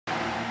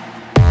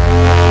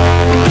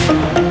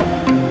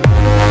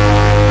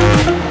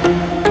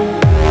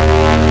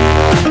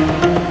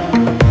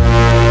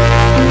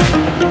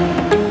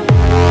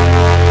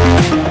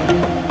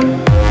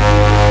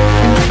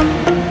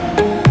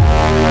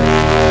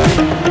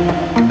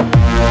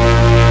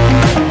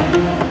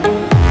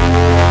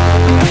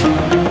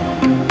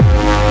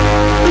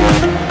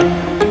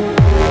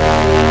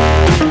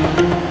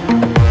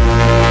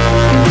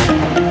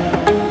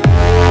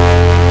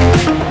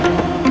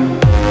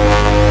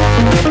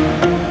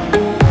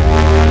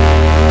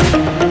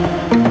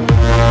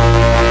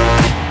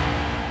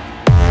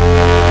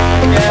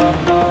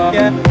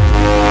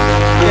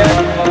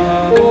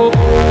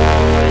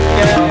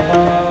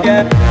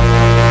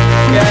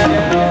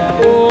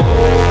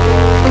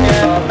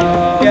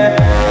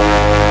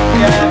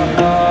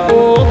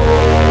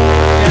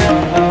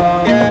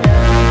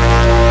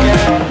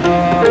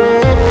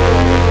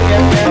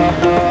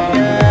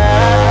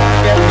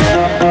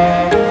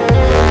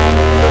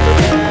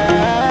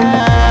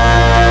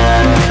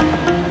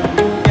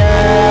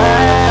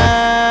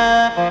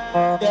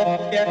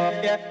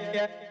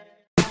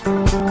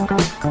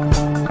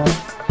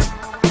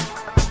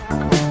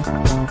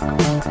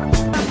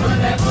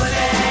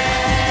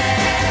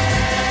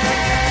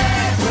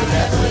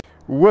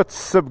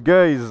What's up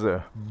guys,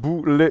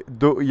 Bule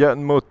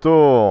doyan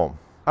motor.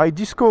 I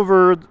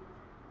discovered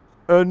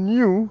a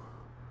new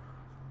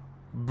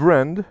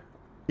brand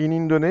in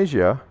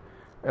Indonesia,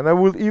 and I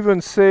will even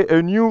say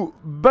a new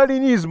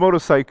Balinese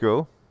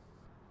motorcycle,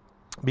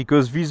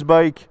 because this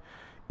bike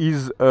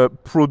is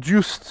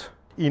produced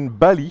in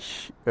Bali,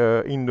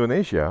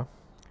 Indonesia.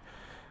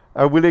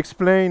 I will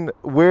explain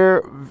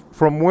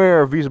from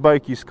where this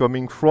bike is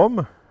coming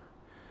from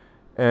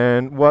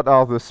and what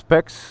are the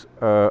specs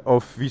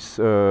of this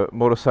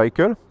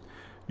motorcycle.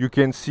 You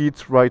can see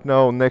it right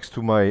now next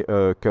to my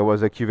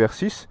Kawasaki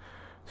Versys,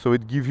 so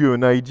it gives you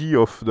an idea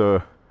of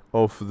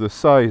the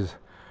size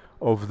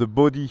of the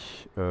body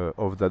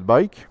of that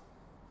bike.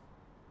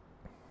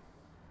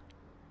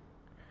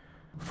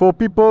 For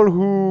people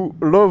who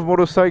love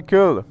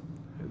motorcycle,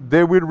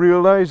 they will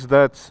realize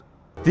that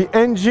the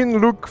engine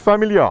look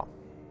familiar.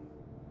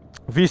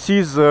 This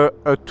is a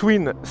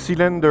twin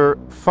cylinder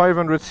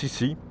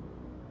 500cc.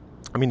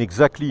 I mean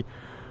exactly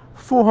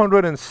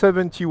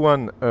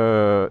 471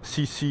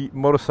 cc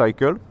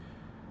motorcycle,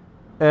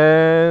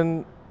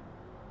 and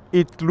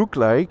it looked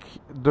like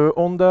the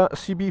Honda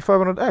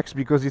CB500X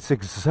because it's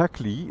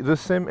exactly the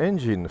same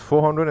engine,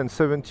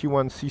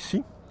 471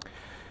 cc.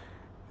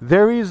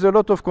 There is a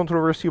lot of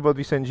controversy about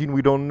this engine.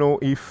 We don't know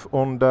if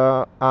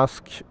Honda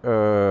asked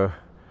the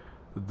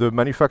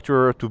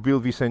manufacturer to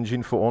build this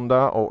engine for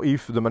Honda, or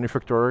if the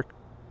manufacturer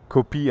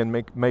copied and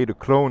made a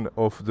clone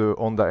of the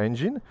Honda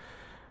engine.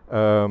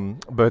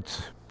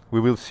 But we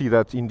will see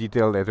that in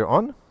detail later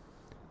on.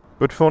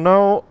 But for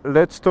now,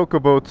 let's talk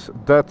about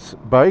that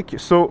bike.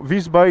 So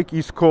this bike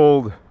is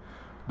called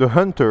the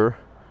Hunter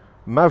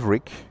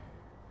Maverick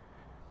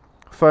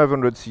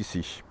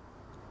 500cc.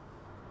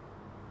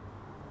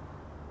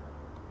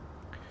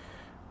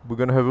 We're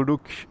gonna have a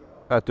look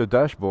at the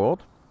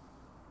dashboard.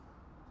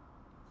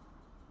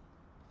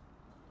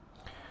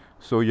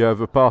 So you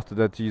have a part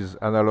that is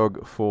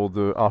analog for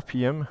the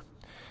RPM,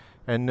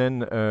 and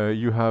then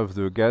you have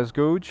the gas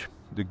gauge,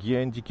 the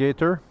gear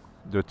indicator,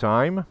 the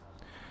time,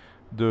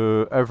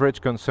 the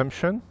average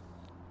consumption,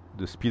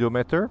 the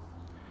speedometer,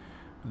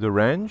 the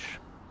range,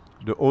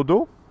 the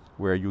odo,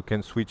 where you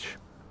can switch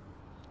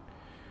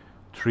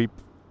trip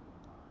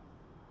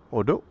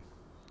odo.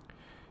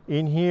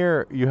 In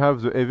here you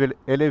have the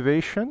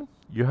elevation.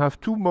 You have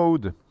two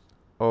modes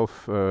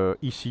of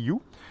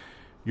ECU.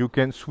 You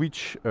can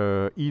switch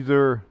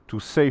either to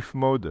safe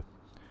mode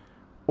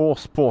or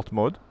sport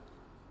mode.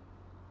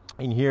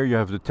 In here you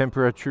have the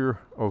temperature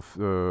of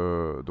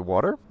the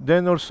water.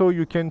 Then also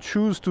you can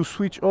choose to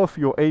switch off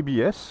your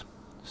ABS.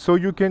 So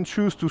you can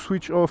choose to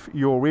switch off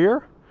your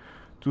rear,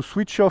 to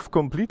switch off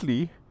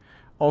completely,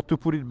 or to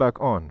put it back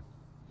on.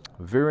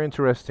 Very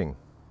interesting.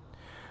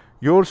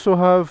 You also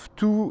have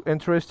two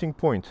interesting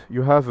points.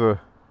 You have a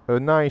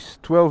nice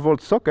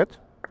 12-volt socket.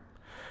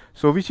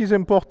 So this is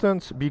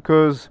important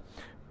because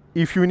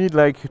if you need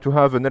to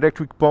have an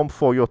electric pump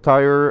for your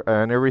tire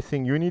and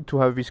everything, you need to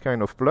have this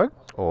kind of plug,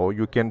 or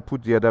you can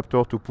put the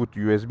adapter to put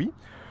USB,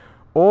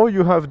 or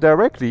you have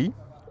directly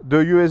the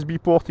USB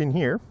port in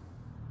here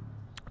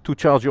to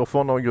charge your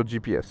phone or your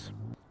GPS.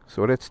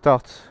 So let's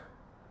start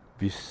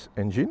this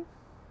engine.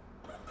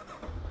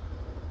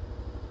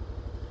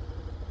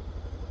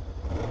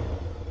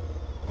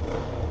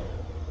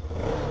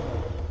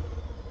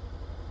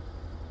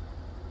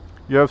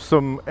 You have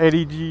some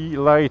LED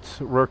lights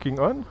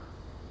working on.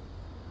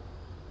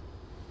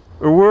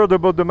 A word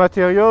about the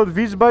material.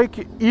 This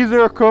bike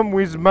either comes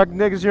with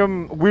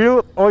magnesium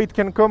wheel, or it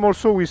can come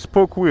also with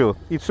spoke wheel.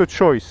 It's a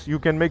choice. You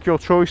can make your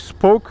choice,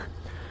 spoke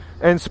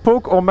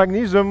or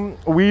magnesium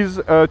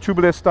with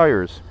tubeless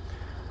tires.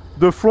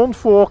 The front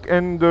fork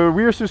and the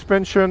rear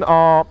suspension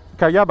are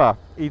Kayaba.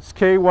 It's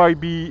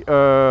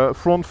KYB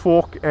front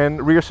fork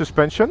and rear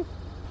suspension.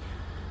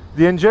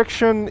 The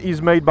injection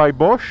is made by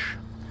Bosch.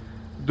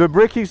 The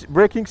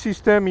braking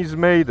system is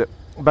made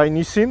by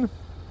Nissin,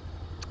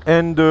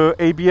 and the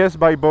ABS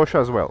by Bosch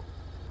as well.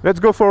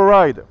 Let's go for a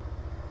ride.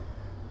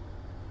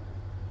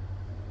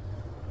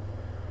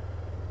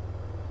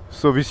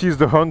 So this is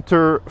the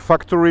Hunter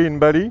factory in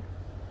Bali.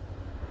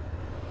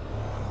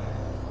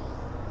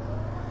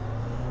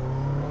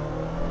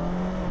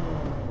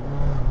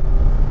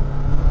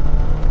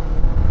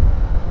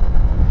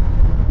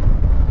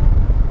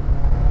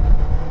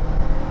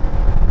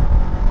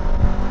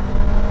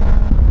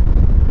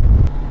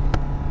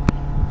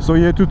 So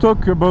yeah, to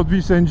talk about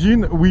this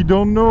engine, we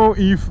don't know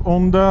if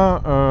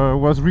Honda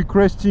was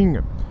requesting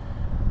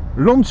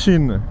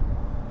Longchin,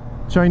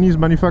 Chinese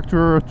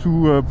manufacturer,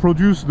 to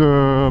produce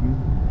the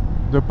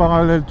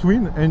parallel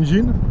twin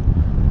engine,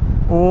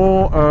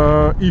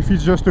 or if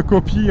it's just a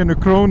copy and a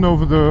clone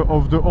of the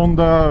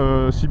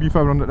Honda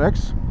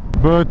CB500X.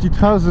 But it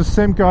has the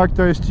same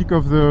characteristic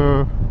of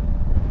the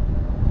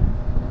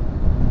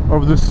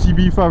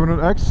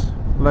CB500X,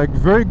 like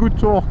very good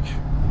torque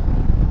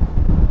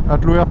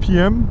at low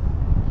RPM.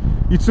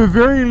 It's a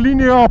very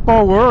linear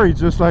power. It's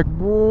just like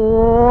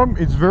boom,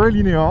 it's very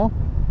linear,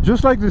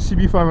 just like the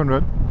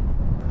CB500.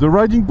 The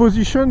riding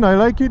position, I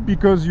like it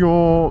because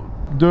the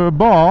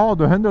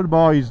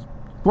handlebar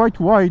quite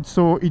wide,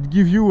 so it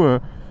gives you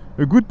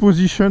a good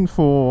position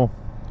for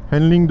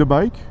handling the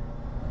bike.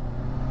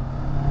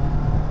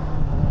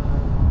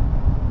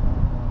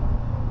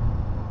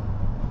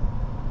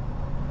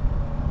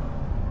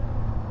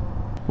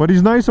 What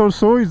is nice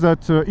also is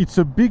that it's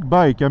a big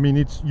bike. I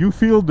mean, you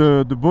feel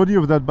the body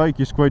of that bike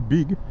is quite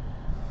big,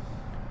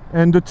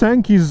 and the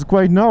tank is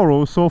quite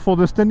narrow, so for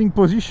the standing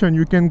position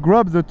you can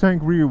grab the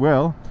tank really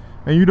well,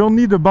 and you don't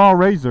need a bar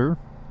raiser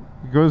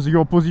because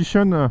your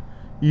position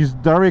is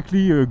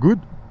directly good.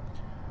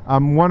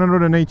 I'm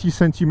 180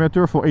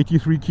 centimeter for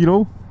 83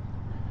 kilo,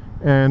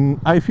 and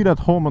I feel at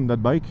home on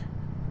that bike.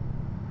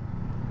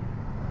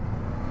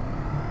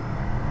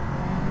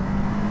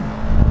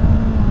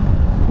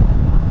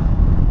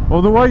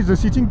 Otherwise, the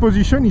sitting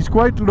position is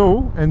quite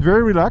low and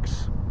very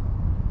relaxed,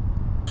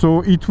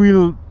 so it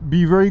will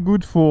be very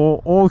good for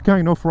all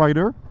kind of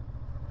rider,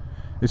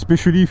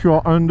 especially if you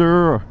are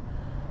under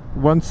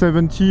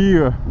 170,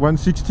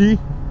 160.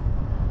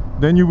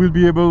 Then you will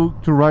be able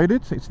to ride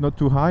it. It's not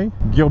too high.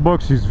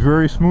 Gearbox is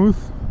very smooth.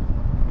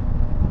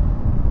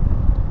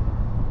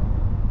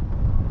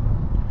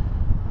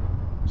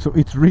 So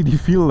it really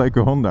feels like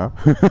a Honda.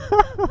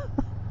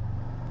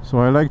 So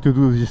I like to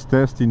do this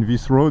test in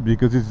this road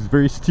because it's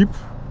very steep.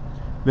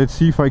 Let's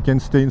see if I can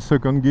stay in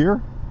second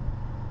gear.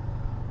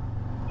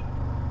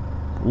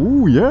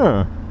 Oh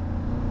yeah!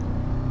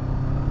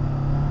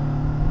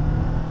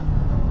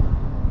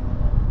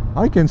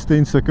 I can stay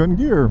in second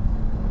gear.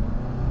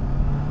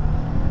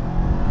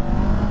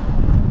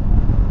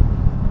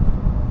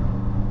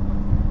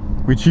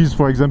 Which is,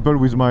 for example,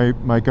 with my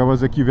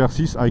Kawasaki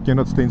Versys, I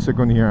cannot stay in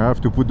second gear. I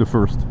have to put the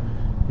first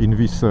in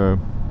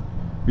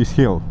this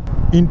hill.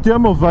 In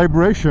terms of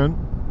vibration,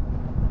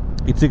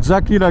 it's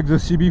exactly like the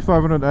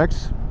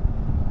CB500X.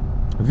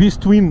 This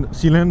twin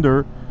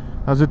cylinder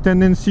has a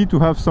tendency to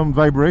have some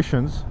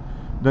vibrations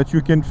that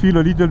you can feel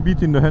a little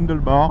bit in the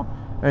handlebar,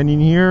 and in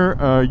here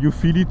you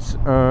feel it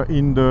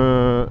in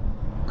the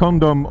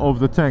condom of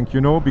the tank, you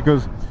know,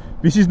 because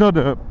this is not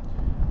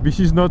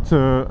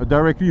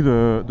directly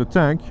the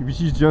tank.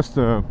 This is just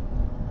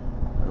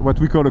what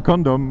we call a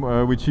condom,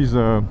 which is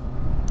a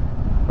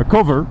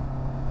cover.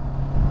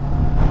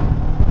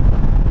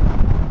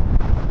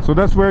 So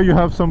that's where you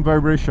have some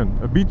vibration,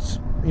 a bit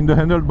in the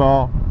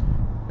handlebar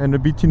and a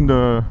bit in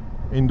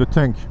the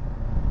tank.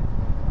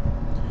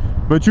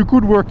 But you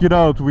could work it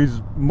out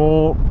with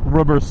more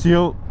rubber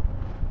seal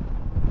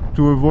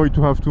to avoid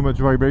to have too much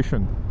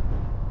vibration.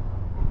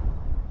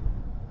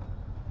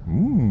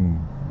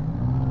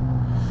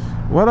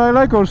 What I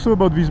like also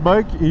about this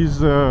bike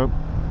is the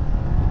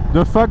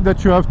fact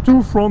that you have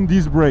two front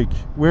disc brake,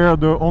 where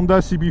the Honda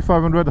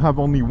CB500 have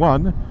only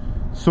one.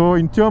 So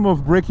in terms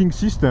of braking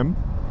system,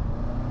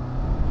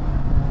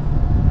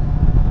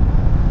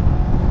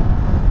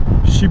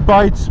 she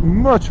bites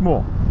much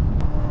more.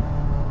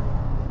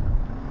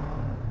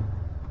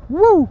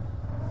 Woo!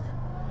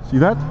 See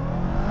that?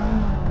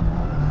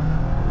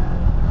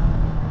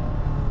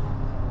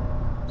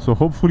 So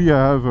hopefully I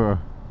have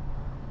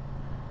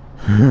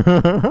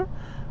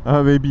I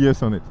have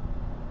ABS on it,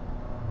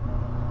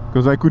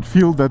 because I could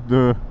feel that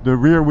the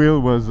rear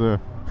wheel was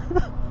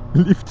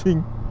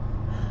lifting.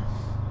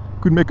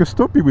 Could make a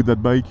stoppie with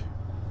that bike.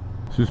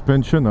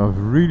 Suspension are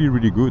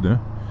really good, eh?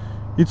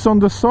 It's on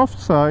the soft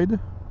side,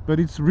 but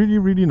it's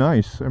really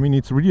nice. I mean,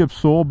 it's really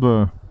absorbed.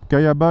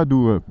 Kayaba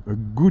do a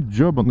good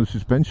job on the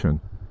suspension.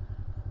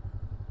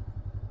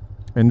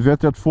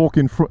 Inverted fork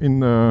in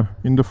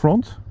the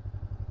front.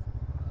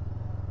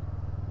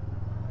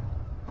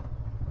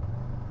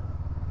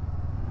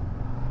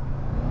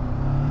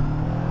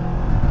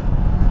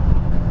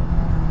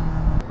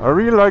 I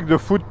really like the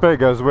foot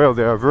peg as well.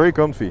 They are very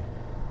comfy,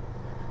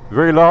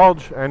 very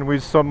large, and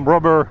with some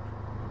rubber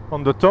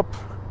on the top,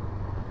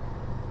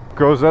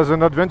 because as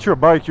an adventure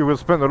bike you will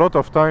spend a lot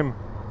of time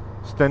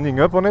standing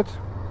up on it,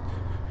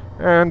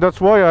 and that's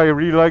why I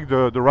really like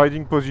the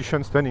riding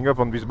position standing up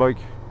on this bike.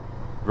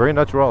 Very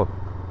natural.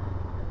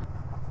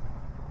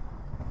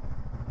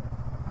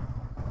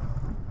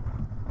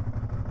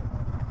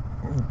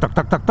 Tuck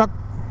tuck tuck tuck.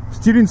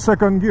 Still in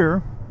second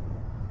gear.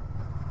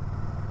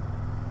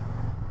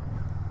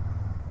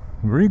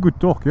 Very good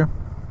torque, yeah.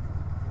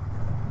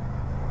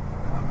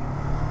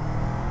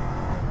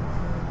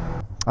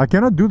 I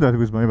cannot do that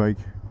with my bike.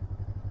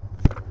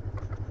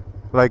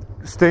 Like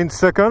stay in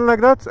second like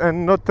that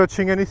and not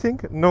touching anything.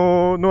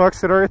 No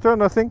accelerator,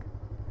 nothing.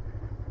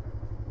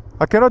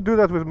 I cannot do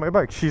that with my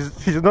bike.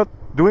 She's not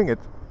doing it.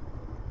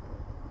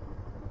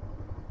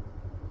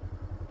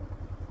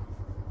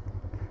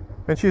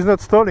 And she's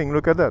not stalling,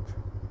 look at that.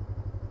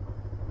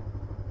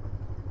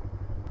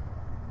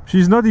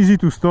 She's not easy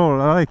to stall,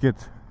 I like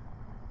it.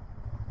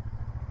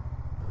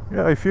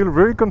 Yeah, I feel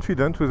very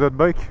confident with that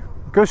bike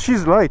because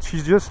she's light.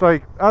 She's just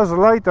like as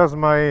light as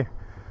my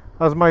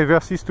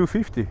Versys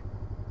 250.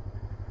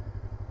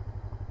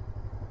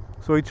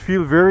 So it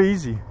feels very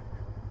easy.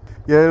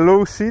 Yeah,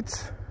 low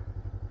seats,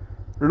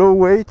 low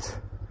weight,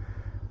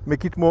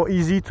 make it more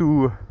easy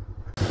to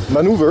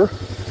maneuver.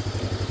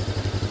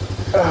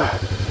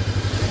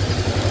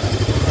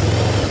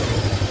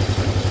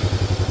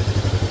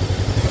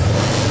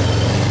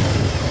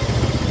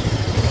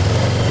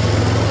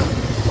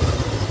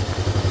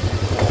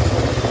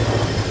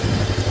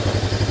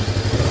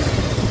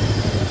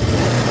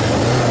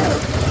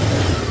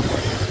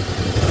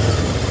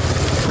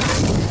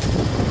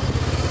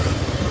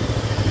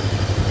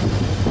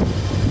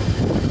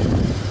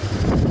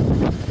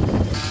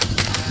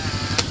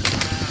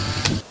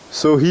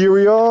 So here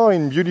we are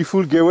in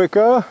beautiful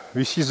Geweka.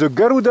 This is the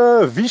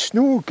Garuda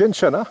Vishnu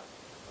Kenchana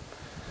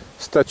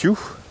statue,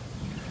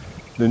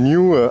 the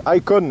new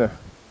icon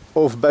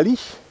of Bali,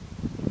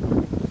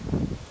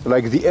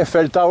 like the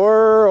Eiffel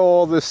Tower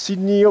or the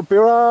Sydney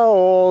Opera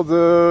or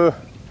the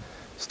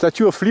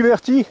Statue of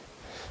Liberty.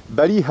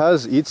 Bali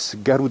has its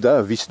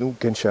Garuda Vishnu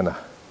Kenchana.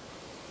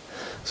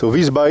 So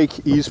this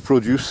bike is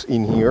produced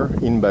in here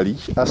in Bali,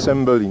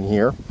 assembled in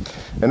here,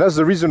 and that's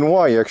the reason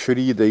why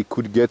actually they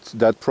could get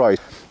that price.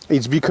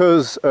 It's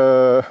because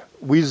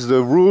with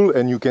the rule,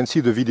 and you can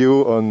see the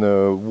video on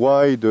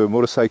why the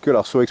motorcycles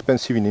are so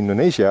expensive in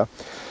Indonesia,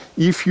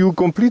 if you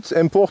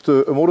import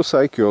a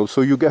motorcycle,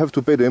 so you have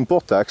to pay the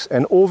import tax,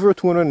 and over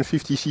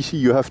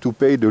 250cc you have to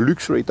pay the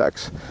luxury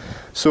tax.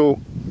 So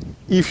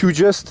if you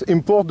just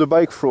import the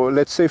bike from,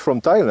 let's say,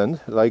 from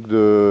Thailand, like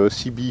the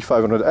CB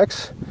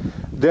 500X,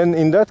 then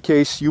in that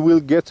case you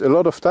will get a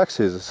lot of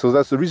taxes. So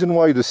that's the reason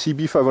why the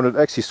CB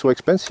 500X is so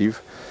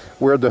expensive,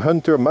 where the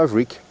Hunter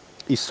Maverick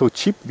is so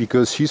cheap,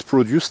 because she's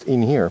produced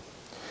in here.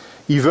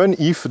 Even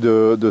if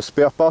the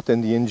spare part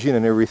and the engine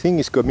and everything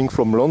is coming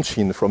from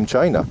Longqing, from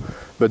China.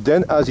 But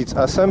then as it's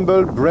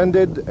assembled,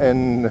 branded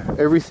and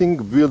everything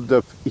built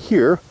up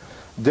here,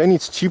 then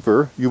it's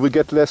cheaper, you will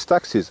get less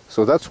taxes.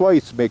 So that's why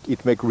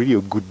it make really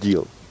a good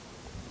deal.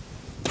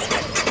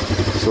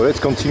 So let's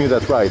continue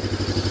that ride.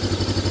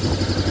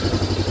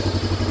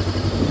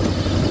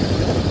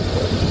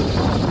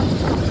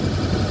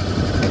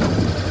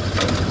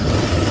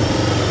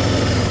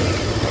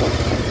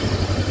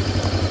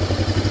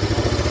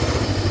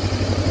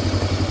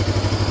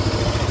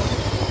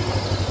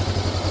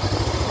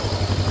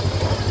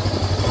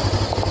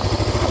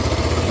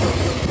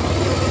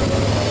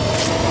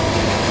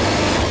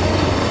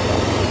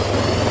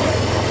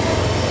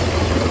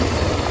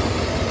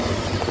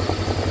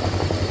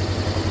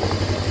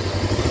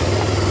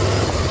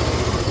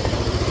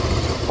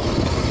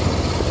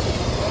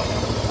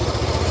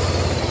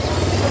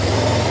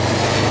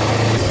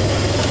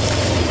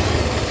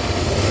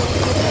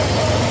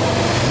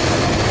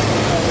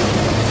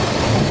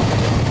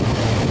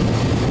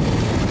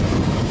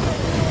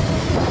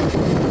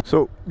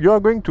 So you are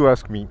going to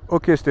ask me,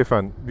 okay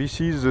Stefan, this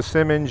is the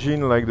same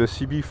engine like the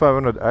CB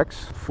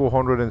 500X,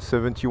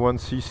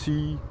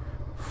 471cc,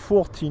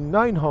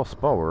 49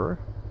 horsepower,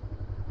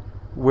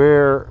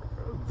 where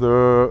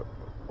the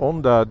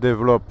Honda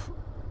developed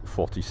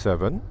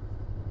 47.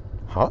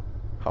 Huh?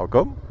 How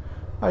come?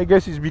 I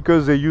guess it's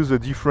because they use a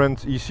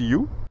different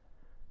ECU.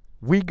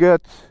 We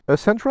got a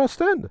central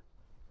stand.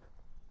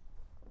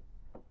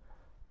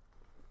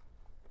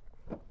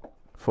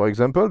 For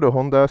example, the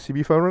Honda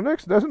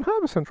CB500X doesn't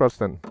have a central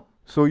stand.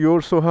 So you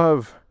also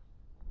have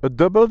a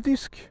double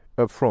disc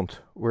up front,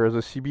 whereas the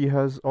CB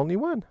has only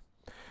one.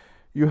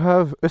 You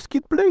have a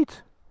skid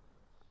plate,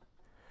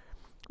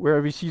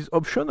 where this is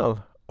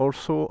optional,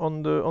 also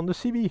on the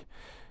CB.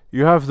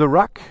 You have the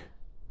rack.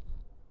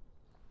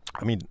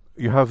 I mean,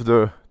 you have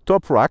the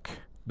top rack.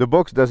 The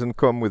box doesn't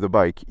come with the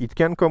bike. It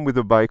can come with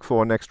the bike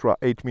for an extra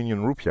 8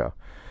 million rupiah.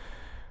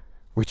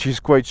 Which is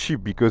quite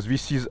cheap, because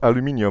this is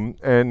aluminium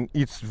and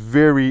it's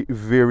very,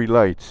 very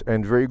light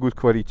and very good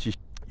quality.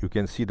 You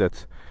can see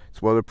that it's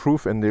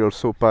waterproof, and they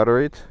also powder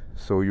it,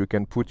 so you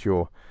can put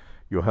your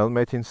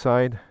helmet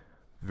inside.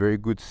 Very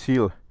good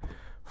seal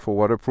for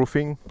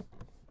waterproofing.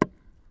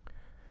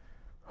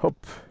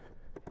 Hop.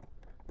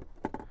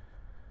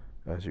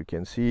 As you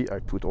can see, I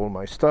put all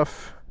my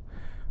stuff,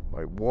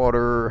 my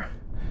water,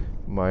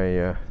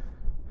 my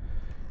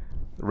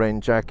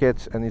rain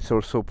jacket, and it's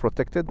also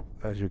protected,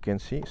 as you can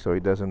see, so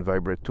it doesn't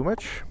vibrate too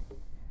much.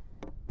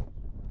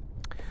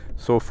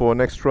 So for an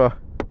extra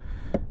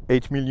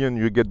 8 million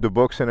you get the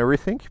box and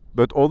everything,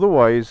 but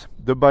otherwise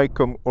the bike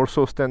comes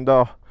also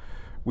standard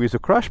with a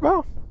crash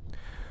bar.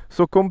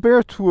 So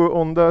compared to a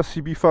Honda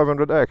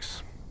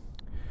CB500X,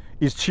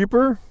 it's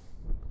cheaper,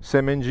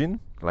 same engine,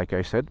 like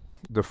I said,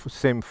 the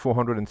same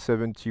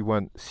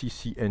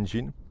 471cc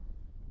engine,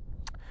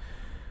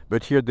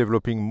 but here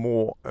developing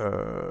more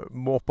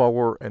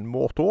power and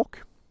more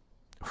torque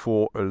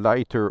for a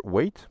lighter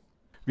weight.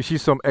 We see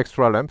some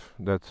extra lamps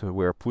that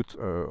were put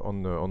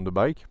on the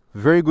bike.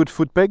 Very good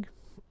foot peg,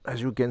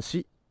 as you can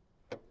see.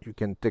 You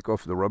can take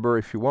off the rubber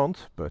if you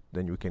want, but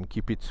then you can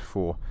keep it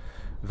for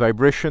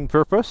vibration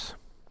purpose.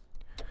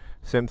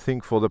 Same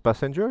thing for the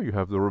passenger. You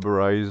have the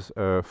rubberized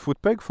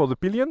foot peg for the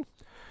pillion.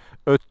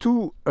 A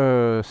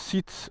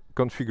two-seat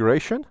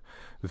configuration.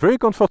 Very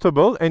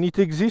comfortable, and it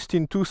exists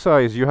in two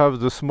sizes. You have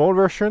the small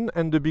version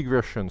and the big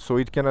version, so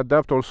it can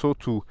adapt also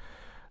to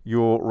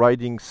your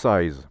riding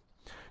size.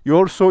 You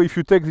also, if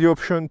you take the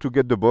option to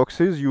get the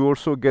boxes, you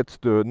also get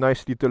the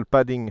nice little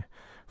padding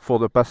for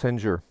the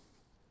passenger.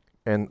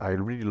 And I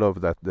really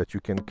love that you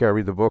can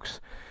carry the box.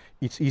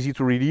 It's easy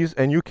to release,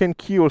 and you can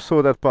key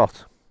also that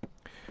part,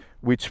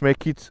 which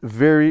makes it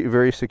very,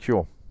 very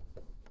secure.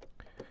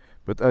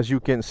 But as you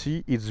can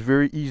see, it's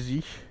very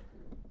easy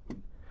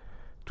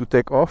to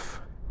take off,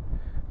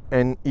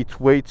 and it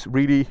weighs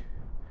really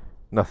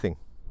nothing.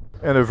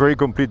 And a very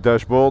complete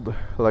dashboard,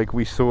 like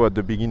we saw at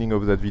the beginning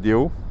of that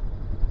video.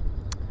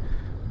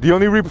 The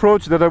only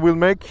reproach that I will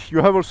make, you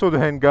have also the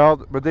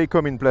handguard, but they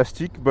come in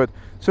plastic. But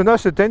it's a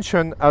nice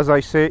attention, as I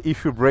say,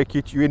 if you break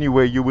it,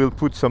 anyway, you will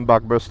put some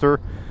backbuster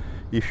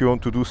if you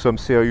want to do some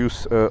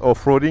serious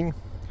off-roading.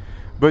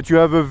 But you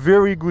have a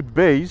very good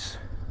base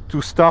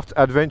to start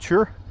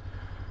adventure.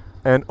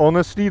 And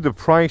honestly, the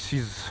price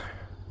is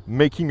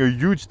making a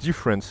huge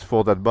difference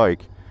for that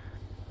bike.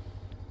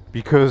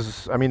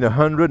 Because, I mean,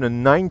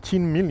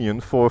 119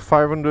 million for a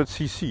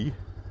 500cc,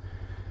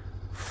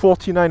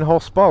 49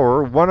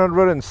 horsepower,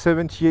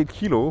 178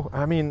 kilo.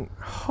 I mean,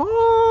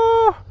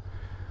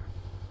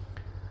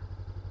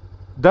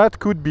 that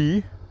could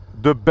be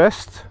the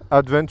best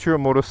adventure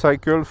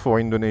motorcycle for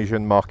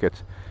Indonesian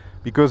market.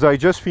 Because I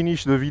just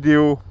finished the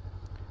video,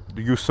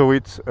 you saw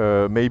it,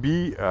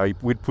 maybe I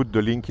will put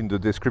the link in the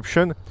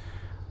description,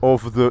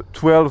 of the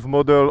 12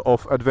 model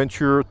of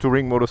adventure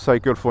touring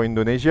motorcycle for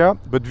Indonesia,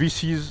 but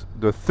this is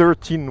the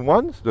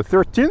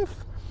 13th,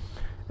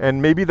 and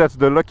maybe that's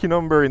the lucky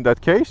number in that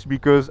case,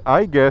 because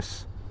I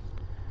guess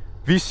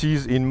this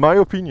is, in my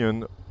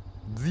opinion,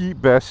 the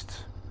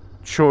best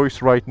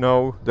choice right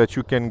now that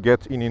you can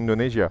get in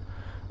Indonesia.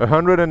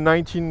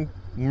 119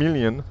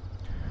 million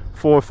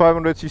for a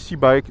 500cc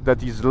bike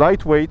that is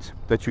lightweight,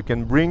 that you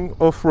can bring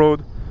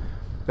off-road,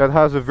 that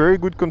has a very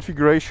good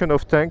configuration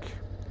of tank,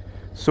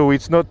 so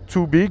it's not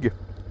too big,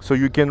 so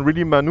you can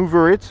really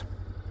maneuver it,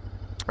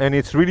 and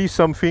it's really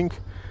something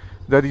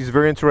that is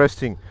very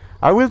interesting.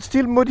 I will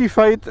still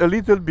modify it a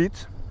little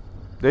bit.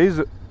 There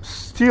is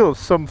still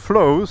some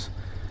flaws,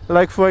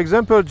 like for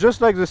example,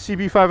 just like the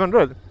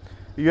CB500,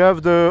 you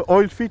have the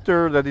oil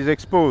filter that is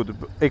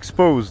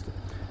exposed.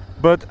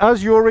 But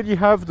as you already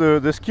have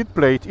the skid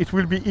plate, it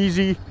will be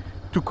easy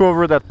to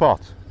cover that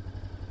part.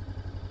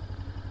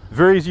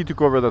 Very easy to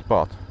cover that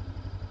part.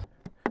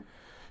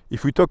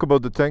 If we talk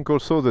about the tank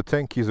also, the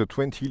tank is a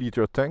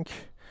 20-liter tank.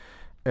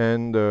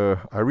 And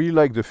I really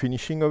like the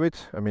finishing of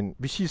it. I mean,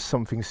 this is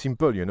something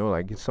simple, you know,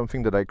 like it's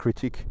something that I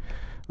critique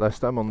last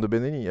time on the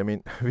Benelli. I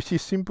mean, this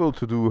is simple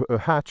to do a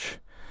hatch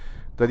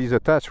that is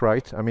attached,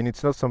 right? I mean,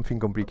 it's not something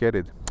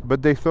complicated.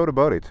 But they thought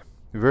about it.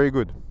 Very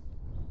good.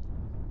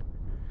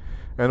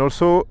 And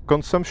also,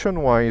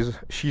 consumption-wise,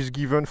 she's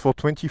given for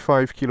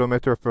 25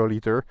 km per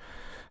liter.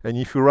 And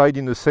if you ride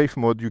in the safe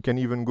mode, you can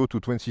even go to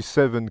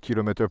 27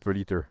 km per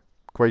liter.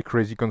 Quite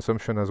crazy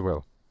consumption as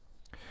well.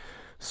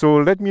 So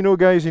let me know,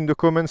 guys, in the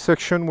comment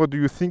section, what do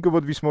you think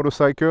about this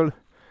motorcycle?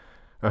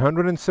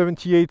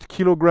 178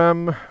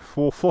 kilogram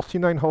for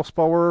 49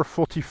 horsepower,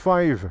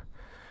 45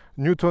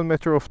 Newton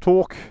meter of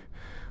torque.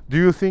 Do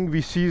you think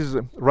this is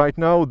right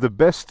now the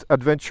best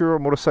adventure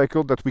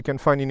motorcycle that we can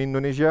find in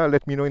Indonesia?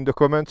 Let me know in the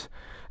comments,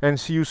 and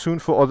see you soon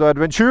for other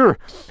adventure.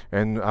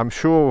 And I'm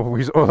sure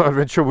with other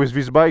adventure with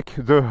this bike,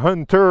 the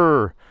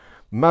Hunter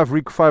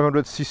Maverick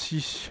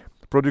 500cc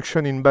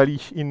production in Bali,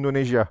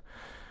 Indonesia.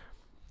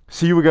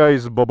 See you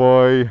guys, bye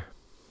bye.